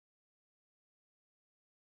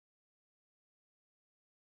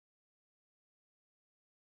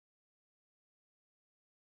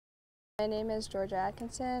My name is Georgia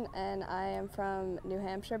Atkinson, and I am from New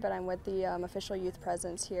Hampshire, but I'm with the official youth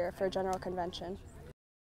presence here for General Convention.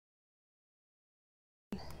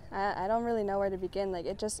 I don't really know where to begin. Like,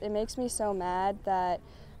 it makes me so mad that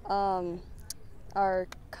our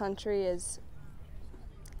country is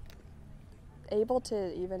able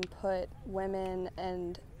to even put women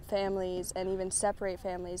and families and even separate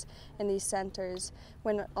families in these centers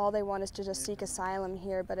when all they want is to just seek asylum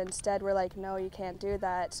here, but instead we're like, no, you can't do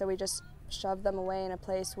that. So we just shove them away in a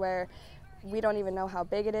place where we don't even know how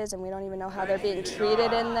big it is and we don't even know how they're being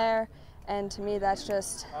treated in there. And to me, that's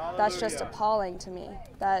just appalling to me.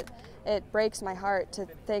 That it breaks my heart to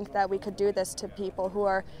think that we could do this to people who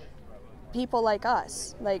are people like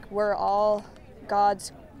us. Like, we're all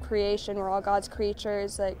God's creation, we're all God's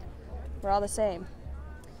creatures, like, we're all the same.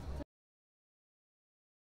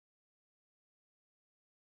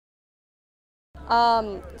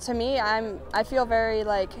 To me, I feel very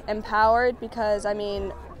empowered because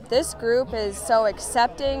this group is so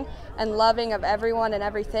accepting and loving of everyone and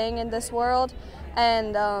everything in this world,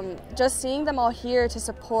 and just seeing them all here to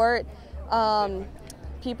support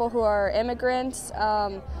people who are immigrants,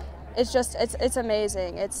 it's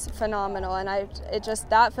amazing. It's phenomenal, and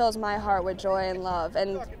that fills my heart with joy and love,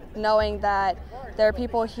 and knowing that there are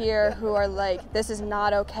people here who are like, this is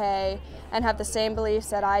not okay, and have the same beliefs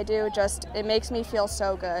that I do, it makes me feel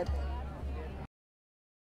so good.